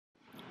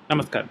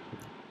నమస్కారం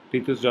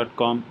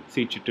ritus.com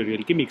C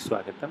ట్యుటోరియల్కి మీకు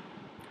స్వాగతం.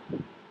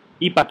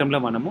 ఈ పాఠంలో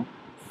మనము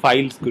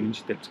ఫైల్స్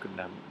గురించి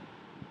తెలుసుకుందాము.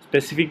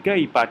 స్పెసిఫిక్గా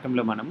ఈ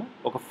పాఠంలో మనము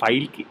ఒక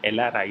ఫైల్కి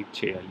ఎలా రైట్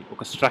చేయాలి,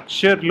 ఒక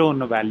స్ట్రక్చర్లో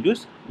ఉన్న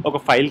వాల్యూస్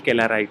ఒక ఫైల్కి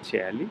ఎలా రైట్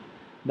చేయాలి,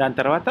 దాని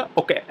తర్వాత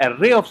ఒక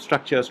అర్రే ఆఫ్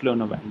స్ట్రక్చర్స్లో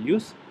ఉన్న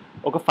వాల్యూస్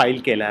ఒక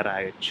ఫైల్కి ఎలా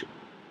రాయొచ్చు,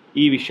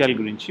 ఈ విషయాల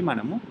గురించి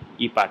మనము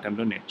ఈ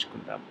పాఠంలో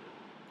నేర్చుకుందాము.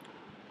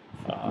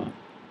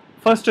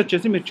 ఫస్ట్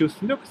వచ్చేసి మీరు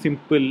చూస్తుంది ఒక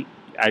సింపుల్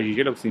యాజ్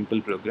యూజువల్ ఒక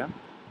simple programme.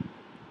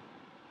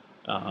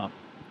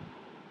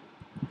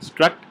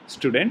 Struct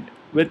student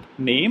with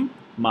name,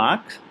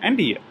 marks and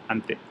year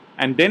ante,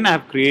 and then I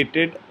have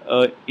created a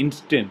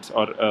instance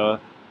or a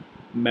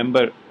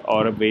member or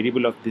a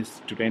variable of this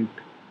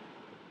student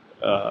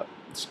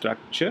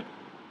structure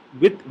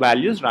with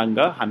values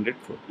ranga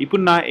 104.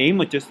 Ippudu na aim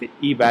vachesi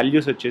ee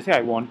values vachesi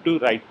I want to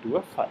write to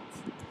a file.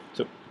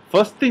 So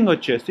first thing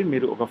vachesi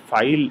meeru oka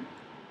file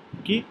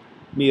ki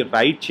meer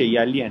write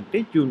cheyali ante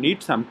you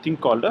need something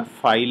called a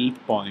file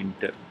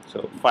pointer.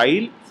 So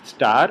file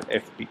star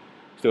fp.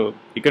 So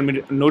ఇక్కడ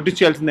మీరు notice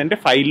చేయాల్సిందంటే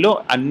ఫైల్లో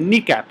అన్ని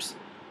caps,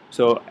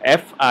 so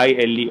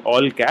FILE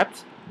all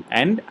caps,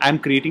 and I'm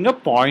creating a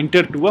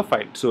pointer to a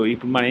file. So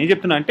ఇప్పుడు మనం ఏం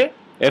చెప్తున్నా అంటే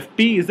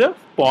FP is a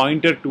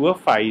pointer to a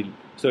file,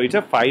 so it's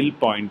a file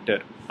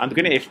pointer.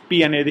 అందుకని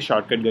FP అనేది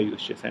షార్ట్కట్గా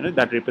యూజ్ చేశాను,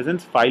 that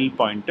represents file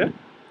pointer.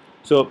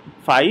 So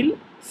file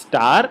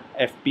star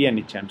FP అని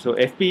ఇచ్చాను. So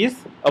FP is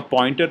a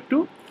pointer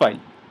to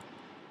file.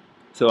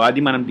 So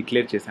అది మనం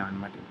డిక్లేర్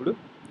చేసామన్నమాట. ఇప్పుడు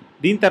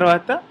దీని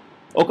తర్వాత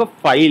ఒక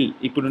ఫైల్,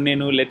 ఇప్పుడు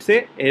నేను లెట్సే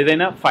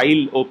ఏదైనా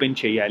ఫైల్ ఓపెన్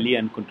చేయాలి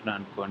అనుకుంటున్నాను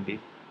అనుకోండి,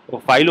 ఒక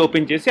ఫైల్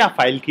ఓపెన్ చేసి ఆ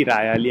ఫైల్కి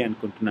రాయాలి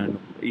అనుకుంటున్నాను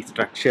ఈ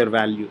స్ట్రక్చర్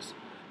వాల్యూస్.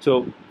 సో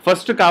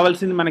ఫస్ట్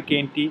కావాల్సింది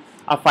మనకేంటి,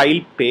 ఆ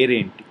ఫైల్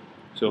పేరేంటి.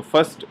 సో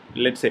ఫస్ట్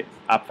లెట్సే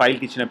ఆ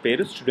ఫైల్కి ఇచ్చిన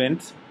పేరు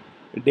స్టూడెంట్స్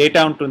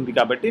డేటా ఉంటుంది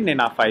కాబట్టి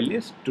నేను ఆ ఫైల్ని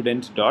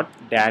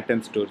students.dat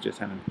అని స్టోర్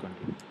చేశాను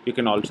అనుకోండి. You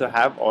can also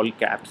have all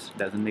caps,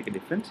 doesn't make a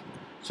difference.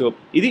 So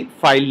ఇది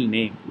ఫైల్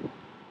నేమ్.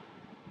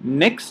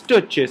 నెక్స్ట్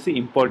వచ్చేసి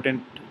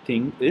ఇంపార్టెంట్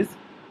థింగ్ ఇస్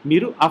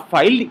మీరు ఆ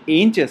ఫైల్ని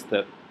ఏం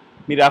చేస్తారు.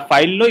 మీరు ఆ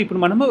ఫైల్లో ఇప్పుడు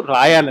మనము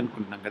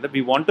రాయాలనుకుంటున్నాం కదా,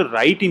 we want to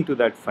right in to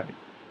that file.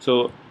 So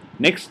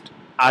next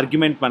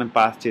argument మనం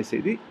పాస్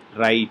చేసేది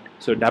రైట్.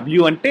 సో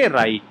W అంటే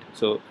రైట్.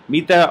 సో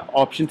మిగతా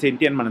ఆప్షన్స్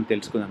ఏంటి అని మనం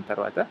తెలుసుకుందాం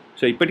తర్వాత.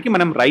 సో ఇప్పటికీ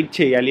మనం రైట్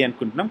చేయాలి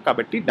అనుకుంటున్నాం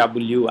కాబట్టి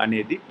W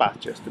అనేది పాస్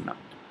చేస్తున్నాం.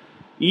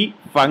 ఈ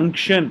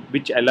function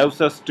which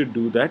allows us to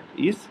do that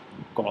is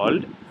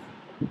called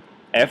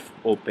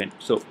fopen.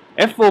 So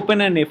fopen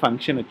అనే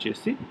ఫంక్షన్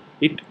వచ్చేసి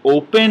it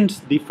opens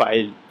the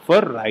file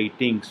for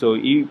writing. So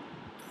ఈ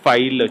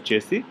ఫైల్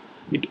వచ్చేసి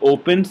it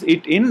opens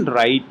it in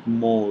right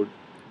mode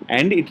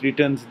and it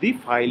returns the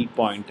file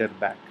pointer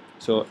back.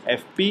 So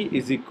FP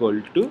is equal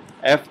to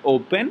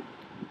fopen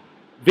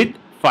with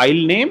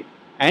file name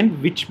and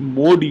which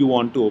mode you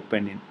want to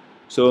open in.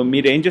 So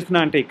మీరు ఏం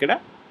చేస్తున్నా అంటే ఇక్కడ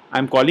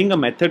I'm calling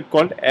a method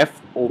called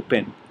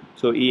fopen.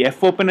 So ఈ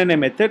fopen అనే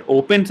method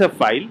opens a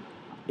file.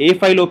 A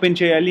file open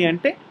చేయాలి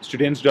అంటే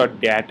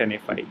students.dat అనే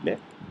ఫైల్.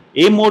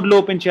 ఏ మోడ్లో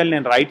ఓపెన్ చేయాలి,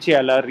 నేను రైట్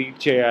చేయాలా రీడ్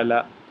చేయాలా,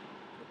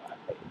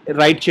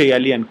 రైట్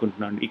చేయాలి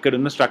అనుకుంటున్నాను. ఇక్కడ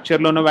ఉన్న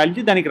స్ట్రక్చర్లో ఉన్న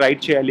వాల్యూ దానికి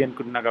రైట్ చేయాలి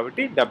అనుకుంటున్నా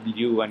కాబట్టి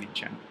W అని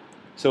ఇచ్చాను.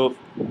 సో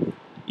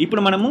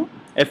ఇప్పుడు మనము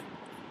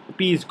FP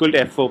is equal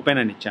to fopen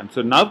అని ఇచ్చాము.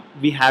 So now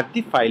we have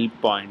the file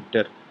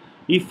pointer.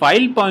 ఈ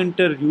ఫైల్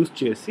పాయింటర్ యూజ్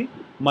చేసి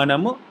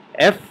మనము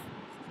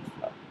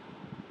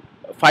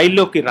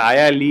ఫైల్లోకి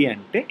రాయాలి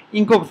అంటే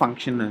ఇంకొక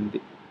ఫంక్షన్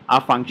ఉంది. ఆ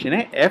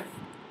ఫంక్షనే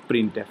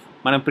fprintf.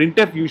 మనం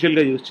printf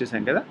యూజువల్గా యూజ్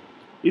చేసాం కదా,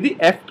 ఇది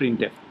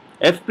fprintf.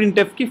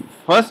 fprintfకి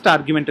ఫస్ట్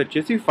ఆర్గ్యుమెంట్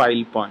వచ్చేసి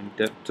ఫైల్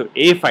పాయింటర్. సో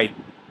ఏ ఫైల్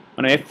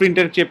మనం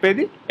fprintf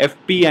చెప్పేది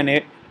FP అనే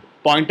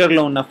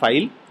పాయింటర్లో ఉన్న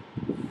ఫైల్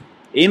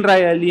ఏం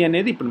రాయాలి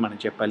అనేది ఇప్పుడు మనం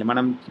చెప్పాలి.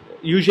 మనం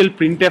యూజువల్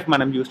printf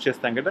మనం యూజ్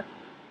చేస్తాం కదా,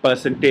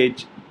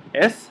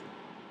 %s,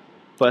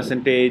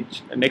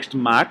 next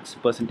marks,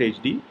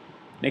 %d,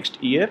 next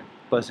year,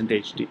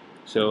 %d.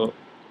 So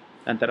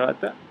దాని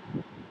తర్వాత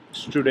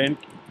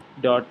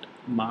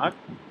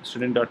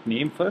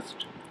student.name first,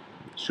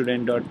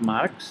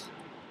 student.marks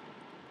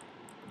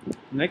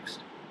next,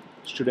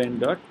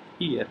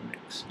 student.year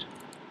next,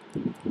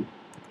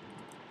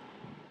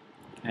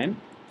 and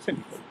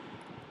simple.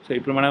 So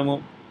ఇప్పుడు మనము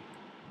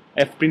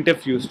fprintf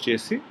యూజ్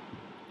చేసి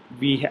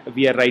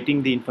we are writing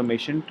the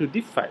information to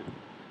the file.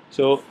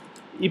 So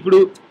ఇప్పుడు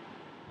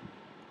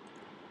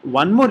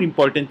one more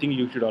important thing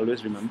you should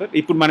always remember.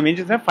 ఇప్పుడు మనం ఏం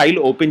చేసాం, ఫైల్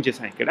ఓపెన్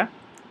చేసాం. ఇక్కడ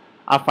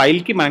ఆ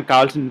ఫైల్కి మనకు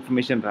కావాల్సిన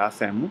ఇన్ఫర్మేషన్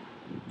రాసాము.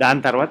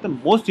 దాని తర్వాత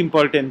మోస్ట్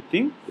ఇంపార్టెంట్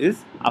థింగ్ ఇస్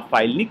ఆ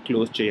ఫైల్ని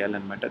క్లోజ్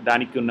చేయాలన్నమాట.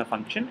 దానికి ఉన్న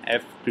ఫంక్షన్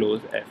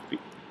close fp.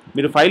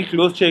 మీరు ఫైల్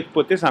క్లోజ్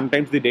చేయకపోతే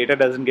sometimes the data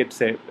doesn't get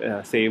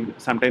saved,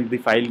 sometimes the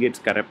file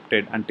gets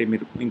corrupted, అంటే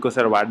మీరు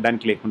ఇంకోసారి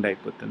వాడడానికి లేకుండా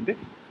అయిపోతుంది.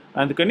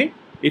 అందుకని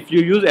if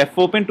you use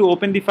fopen to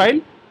open the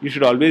file, you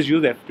should always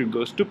use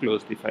fclose to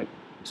close the file.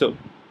 So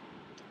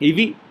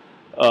ఇవి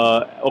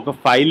ఒక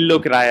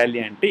ఫైల్లోకి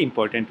రాయాలి అంటే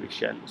ఇంపార్టెంట్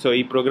విషయాలు. సో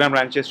ఈ ప్రోగ్రామ్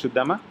రన్ చేసి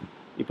చూద్దామా.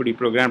 ఇప్పుడు ఈ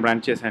ప్రోగ్రామ్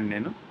రన్ చేశాను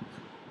నేను.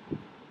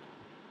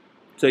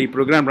 సో ఈ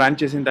ప్రోగ్రామ్ రన్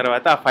చేసిన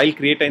తర్వాత ఆ ఫైల్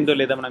క్రియేట్ అయిందో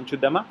లేదో మనం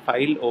చూద్దామా.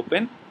 ఫైల్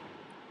ఓపెన్,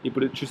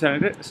 ఇప్పుడు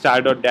చూసారంటే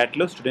star.dat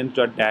లో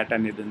students.dat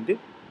అనేది ఉంది,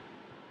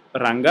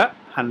 రంగా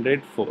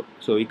 104.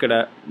 సో ఇక్కడ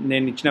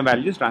నేను ఇచ్చిన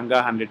వాల్యూస్ రంగా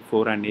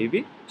 104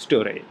 అనేవి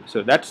స్టోర్ అయ్యాయి. So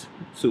that's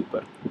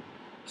super.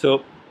 సో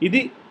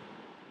ఇది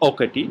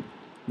ఒకటి.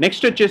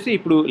 నెక్స్ట్ వచ్చేసి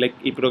ఇప్పుడు లైక్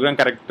ఈ ప్రోగ్రామ్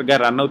కరెక్ట్గా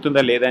రన్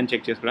అవుతుందా లేదా అని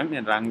చెక్ చేసుకోవడానికి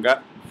నేను రంగా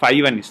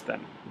 5 అని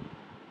ఇస్తాను,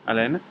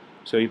 అలానా.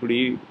 సో ఇప్పుడు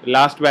ఈ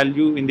last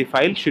value in the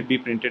file should be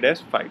printed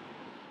as 5.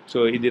 So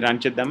ఇది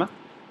రన్ చేద్దామా.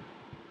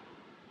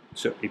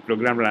 సో ఈ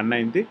ప్రోగ్రామ్ రన్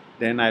అయింది.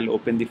 Then I will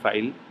open the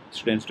file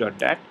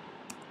students.dat.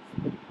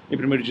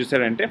 ఇప్పుడు మీరు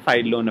చూసారంటే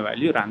ఫైల్లో ఉన్న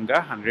వాల్యూ రంగా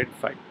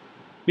 105.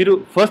 మీరు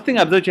ఫస్ట్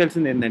థింగ్ అబ్జర్వ్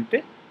చేయాల్సింది ఏంటంటే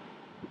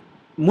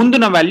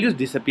ముందున్న వాల్యూస్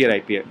డిసపియర్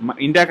అయిపోయాయి.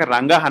 ఇందాక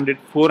రంగా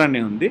 104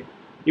 అనే ఉంది,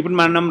 ఇప్పుడు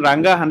మనం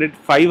రంగా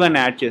 105 అని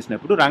యాడ్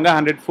చేసినప్పుడు రంగా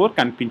 104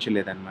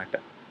 కనిపించలేదన్నమాట.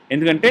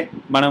 ఎందుకంటే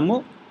మనము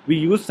we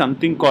use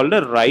something called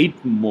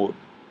right mode.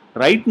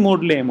 Right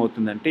మోడ్లో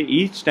ఏమవుతుందంటే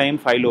ఈచ్ టైం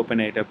ఫైల్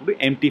ఓపెన్ అయ్యేటప్పుడు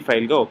ఎంటీ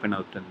ఫైల్గా ఓపెన్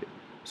అవుతుంది.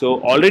 సో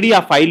ఆల్రెడీ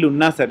ఆ ఫైల్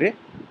ఉన్నా సరే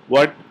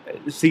what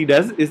C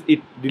does is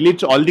it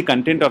deletes all the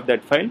content of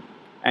that file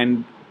and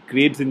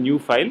creates a new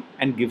file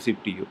and gives it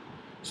to you.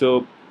 So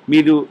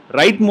మీరు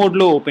right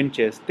మోడ్లో open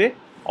చేస్తే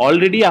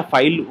already ఆ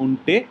file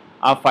ఉంటే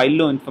ఆ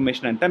ఫైల్లో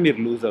ఇన్ఫర్మేషన్ అంతా మీరు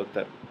లూజ్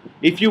అవుతారు.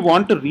 If you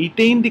want to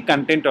retain the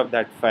content of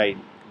that file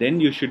then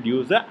you should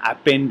use a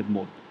append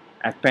mode.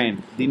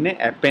 Append, దీన్నే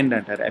అపెండ్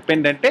అంటారు.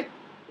 అపెండ్ అంటే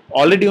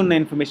ఆల్రెడీ ఉన్న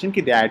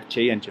ఇన్ఫర్మేషన్కి ఇది యాడ్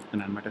చేయి అని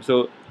చెప్తున్నాను అనమాట. సో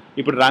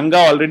ఇప్పుడు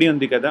రంగా ఆల్రెడీ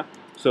ఉంది కదా,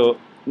 సో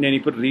నేను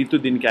ఇప్పుడు రీతు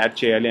దీనికి యాడ్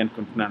చేయాలి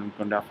అనుకుంటున్నాను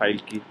అనుకోండి ఆ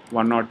ఫైల్కి.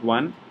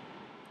 101,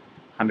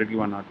 100కి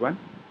 101,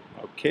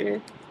 ఓకే,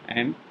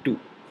 అండ్ 2.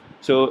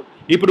 సో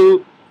ఇప్పుడు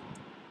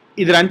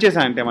ఇది రన్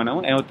చేశానంటే మనం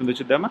ఏమవుతుందో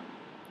చూద్దామా.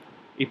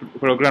 ఇప్పుడు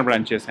ప్రోగ్రామ్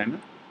రన్ చేశాను.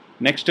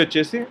 నెక్స్ట్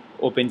వచ్చేసి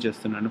ఓపెన్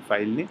చేస్తున్నాను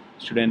ఫైల్ని,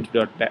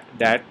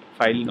 students.dat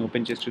ఫైల్ని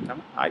ఓపెన్ చేసి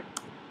చూద్దామా.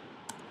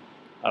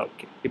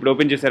 ఓకే, ఇప్పుడు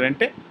ఓపెన్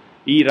చేశారంటే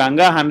ఈ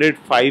రంగా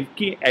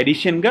 105కి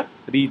అడిషన్గా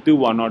రీతు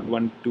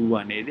 101, 2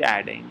 అనేది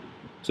యాడ్ అయింది.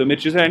 సో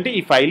మీరు చూసారంటే ఈ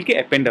ఫైల్కి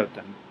అపెండ్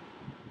అవుతుంది.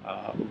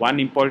 వన్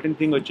ఇంపార్టెంట్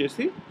థింగ్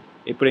వచ్చేసి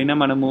ఎప్పుడైనా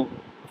మనము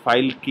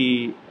ఫైల్కి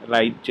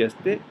రైట్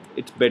చేస్తే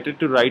it's better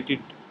to right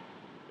it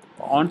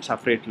on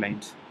separate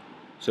lines.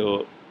 So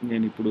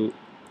నేను ఇప్పుడు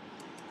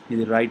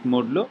ఇది రైట్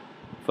మోడ్లో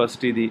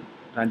ఫస్ట్ ఇది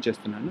రన్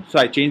చేస్తున్నాను. So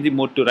I change the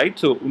mode to right.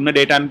 So ఉన్న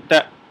డేటా అంతా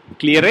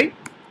క్లియర్ అయ్యి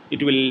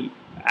it will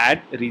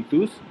add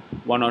Ritu's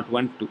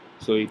 101, 2.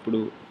 So ఇప్పుడు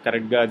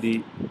కరెక్ట్గా అది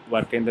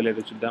వర్క్ అయిందో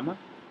లేదో చూద్దామా.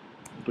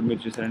 ఇప్పుడు మీరు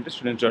చూసారంటే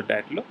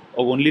students.datలో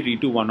ఓన్లీ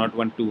రీతు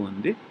 101, 2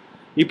 ఉంది.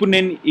 ఇప్పుడు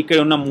నేను ఇక్కడ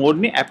ఉన్న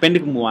మోడ్ని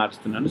అపెండ్కి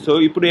మారుస్తున్నాను. సో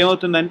ఇప్పుడు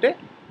ఏమవుతుందంటే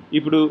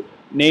ఇప్పుడు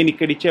నేను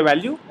ఇక్కడ ఇచ్చే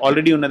వాల్యూ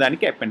ఆల్రెడీ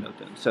ఉన్నదానికి అపెండ్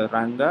అవుతుంది. So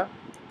Ranga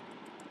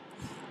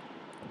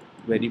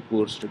very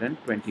poor student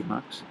 20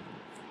 marks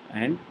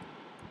and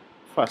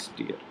first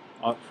year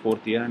or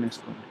fourth year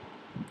అనేసుకోండి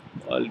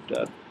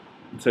alter.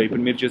 So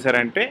ఇప్పుడు మీరు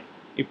చూసారంటే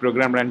ఈ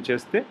ప్రోగ్రామ్ రన్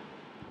చేస్తే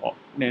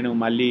నేను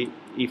మళ్ళీ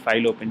ఈ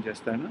ఫైల్ ఓపెన్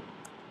చేస్తాను.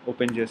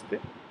 ఓపెన్ చేస్తే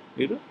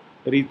మీరు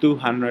రీతు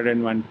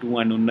 101, 2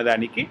 అని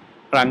ఉన్నదానికి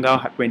రంగా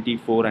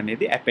 24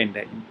 అనేది అపెండ్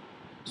అయింది.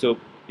 సో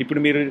ఇప్పుడు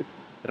మీరు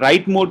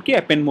రైట్ మోడ్కి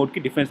అపెండ్ మోడ్కి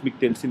డిఫరెన్స్ మీకు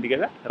తెలిసింది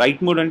కదా.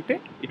 రైట్ మోడ్ అంటే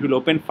ఇట్ విల్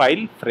ఓపెన్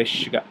ఫైల్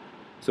ఫ్రెష్గా.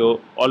 సో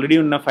ఆల్రెడీ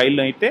ఉన్న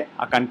ఫైల్లో అయితే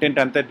ఆ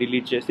కంటెంట్ అంతా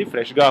డిలీట్ చేసి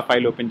ఫ్రెష్గా ఆ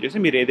ఫైల్ ఓపెన్ చేసి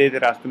మీరు ఏదైతే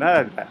రాస్తున్నారో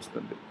అది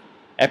రాస్తుంది.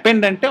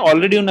 అపెండ్ అంటే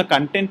ఆల్రెడీ ఉన్న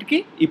కంటెంట్కి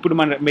ఇప్పుడు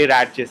మీరు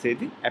యాడ్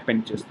చేసేది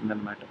అపెండ్ చేస్తుంది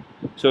అనమాట.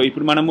 సో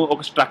ఇప్పుడు మనము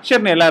ఒక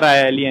స్ట్రక్చర్ని ఎలా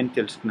రాయాలి అని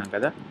తెలుసుకున్నాం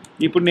కదా.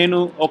 ఇప్పుడు నేను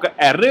ఒక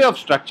అర్రే ఆఫ్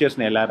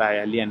స్ట్రక్చర్స్ని ఎలా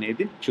రాయాలి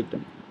అనేది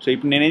చూద్దాం. సో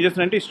ఇప్పుడు నేను ఏం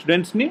చేస్తున్నానంటే ఈ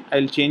స్టూడెంట్స్ని I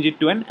will change it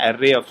to an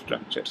array of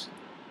structures.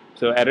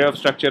 So array of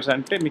structures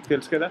అంటే మీకు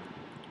తెలుసు కదా,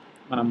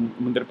 మనం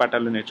ముందరి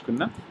పాఠాల్లో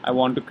నేర్చుకుందాం. I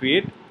want to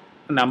create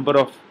number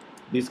of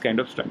these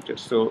kind of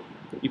structures. So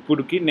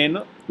ఇప్పుడుకి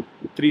నేను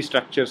 3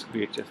 స్ట్రక్చర్స్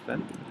క్రియేట్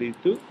చేస్తాను.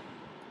 3,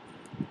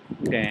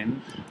 10,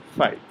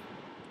 5.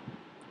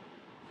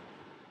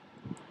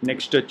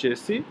 నెక్స్ట్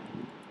వచ్చేసి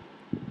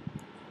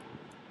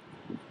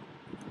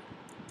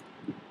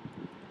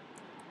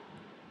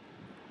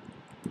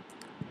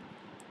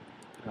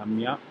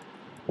Ramya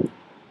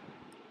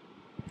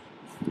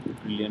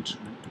brilliant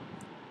student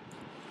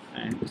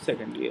and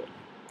second year.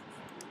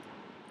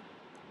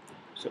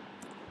 So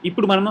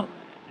ఇప్పుడు మనము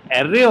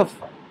అర్రే ఆఫ్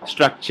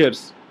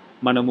స్ట్రక్చర్స్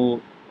మనము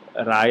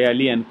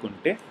రాయాలి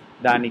అనుకుంటే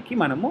దానికి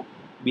మనము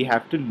we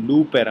have to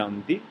loop around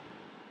the.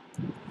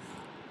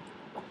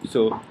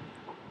 So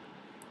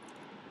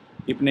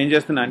ఇప్పుడు నేను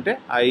చేస్తున్నా అంటే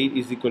I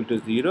is equal to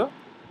 0,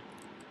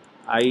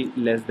 I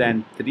less than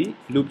 3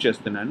 loop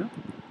చేస్తున్నాను.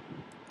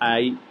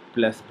 I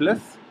ప్లస్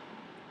ప్లస్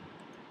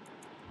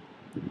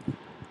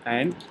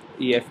అండ్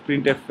ఈ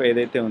fprintf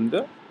ఏదైతే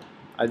ఉందో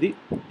అది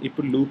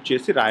ఇప్పుడు లూప్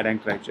చేసి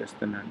రాయడానికి ట్రై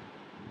చేస్తున్నాను.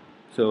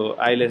 So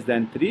I less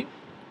than 3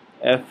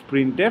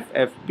 fprintf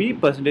fp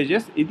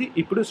percentages ఇది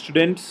ఇప్పుడు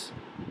students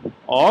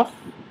of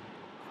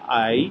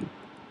I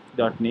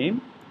dot name,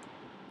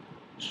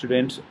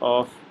 students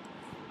of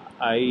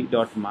I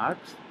dot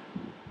marks,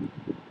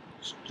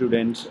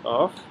 students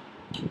of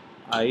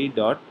I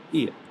dot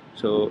year.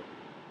 So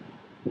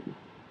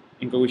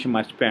ఇంకో విషయం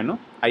మర్చిపోయాను,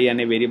 I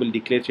అనే వేరియబుల్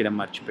డిక్లేర్ చేయడం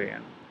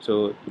మర్చిపోయాను. సో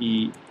ఈ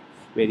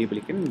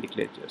వేరియబుల్కి నేను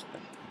డిక్లేర్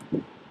చేస్తాను.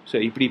 సో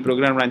ఇప్పుడు ఈ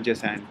ప్రోగ్రామ్ రన్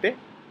చేశానంటే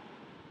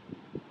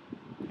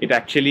it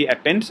actually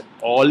attends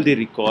all the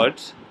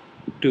records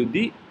to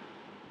the.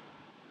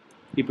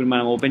 ఇప్పుడు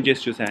మనం ఓపెన్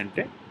చేసి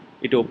చూసారంటే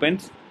ఇట్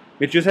ఓపెన్స్.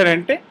 మీరు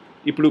చూసారంటే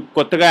ఇప్పుడు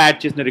కొత్తగా యాడ్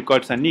చేసిన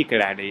రికార్డ్స్ అన్నీ ఇక్కడ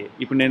యాడ్ అయ్యాయి.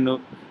 ఇప్పుడు నేను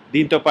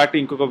దీంతో పాటు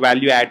ఇంకొక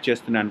వాల్యూ యాడ్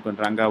చేస్తున్నాను అనుకోండి,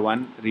 Ranga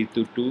 1, Ritu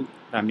 2,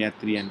 Ramya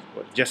 3 and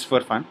 4, just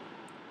for fun.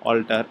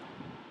 Alter.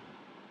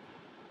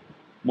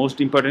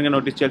 Most ఇంపార్టెంట్గా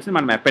నోటీస్ చేయాల్సింది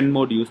మనం అపెండ్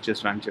మోడ్ యూస్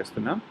చేసి రన్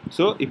చేస్తున్నాం.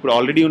 సో ఇప్పుడు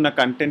ఆల్రెడీ ఉన్న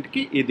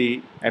కంటెంట్కి ఇది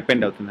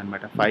అపెండ్ అవుతుంది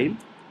అనమాట. File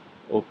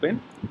open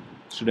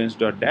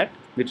students.dat.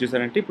 మీరు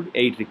చూసారంటే ఇప్పుడు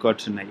 8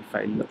 రికార్డ్స్ ఉన్నాయి ఈ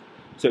ఫైల్లో.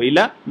 సో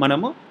ఇలా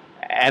మనము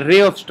అర్రే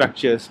ఆఫ్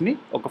స్ట్రక్చర్స్ని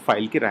ఒక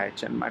ఫైల్కి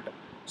రాయొచ్చు అనమాట.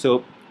 సో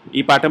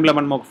ఈ పాఠంలో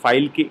మనం ఒక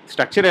ఫైల్కి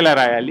స్ట్రక్చర్ ఎలా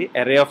రాయాలి,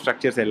 అర్రే ఆఫ్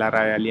స్ట్రక్చర్స్ ఎలా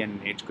రాయాలి అని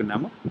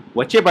నేర్చుకున్నాము.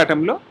 వచ్చే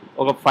పాఠంలో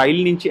ఒక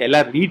ఫైల్ నుంచి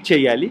ఎలా రీడ్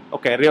చేయాలి,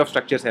 ఒక అర్రే ఆఫ్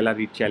స్ట్రక్చర్స్ ఎలా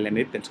రీడ్ చేయాలి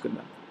అనేది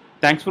తెలుసుకుందాం.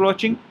 Thanks for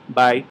watching.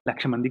 బాయ్.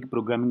 1,00,000 మందికి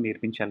ప్రోగ్రామింగ్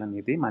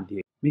నేర్పించాలనేది మా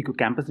ధ్యేయం. మీకు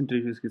క్యాంపస్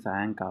ఇంటర్వ్యూస్కి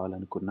సహాయం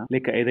కావాలనుకున్నా,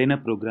 లేక ఏదైనా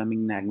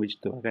ప్రోగ్రామింగ్ లాంగ్వేజ్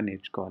త్వరగా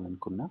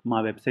నేర్చుకోవాలనుకున్నా మా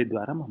వెబ్సైట్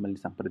ద్వారా మమ్మల్ని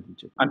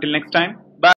సంప్రదించండి. Until next time, bye.